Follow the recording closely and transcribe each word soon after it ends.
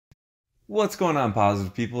What's going on,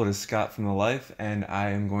 positive people? It is Scott from The Life, and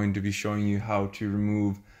I am going to be showing you how to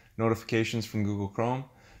remove notifications from Google Chrome.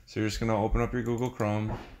 So you're just going to open up your Google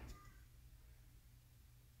Chrome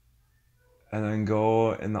and then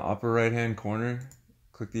go in the upper right hand corner,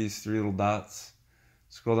 click these three little dots,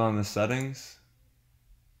 scroll down to settings,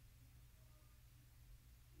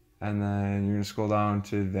 and then you're going to scroll down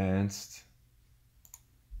to advanced,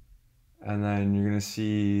 and then you're going to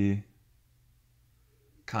see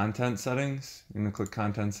content settings. You're going to click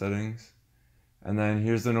content settings, and then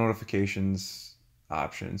here's the notifications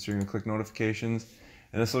option. So you're going to click notifications,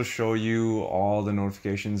 and this will show you all the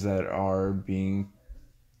notifications that are being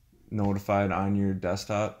notified on your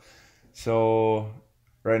desktop. So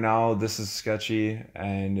right now this is sketchy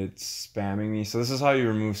and it's spamming me. So this is how you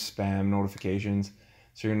remove spam notifications.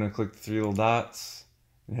 So you're going to click the three little dots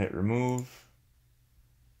and hit remove.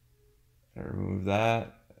 And remove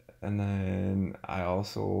that. And then I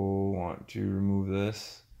also want to remove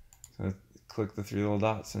this. So click the three little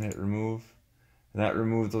dots and hit remove. And that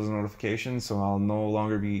removed those notifications, so I'll no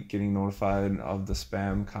longer be getting notified of the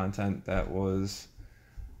spam content that was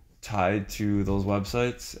tied to those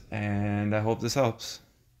websites, and I hope this helps.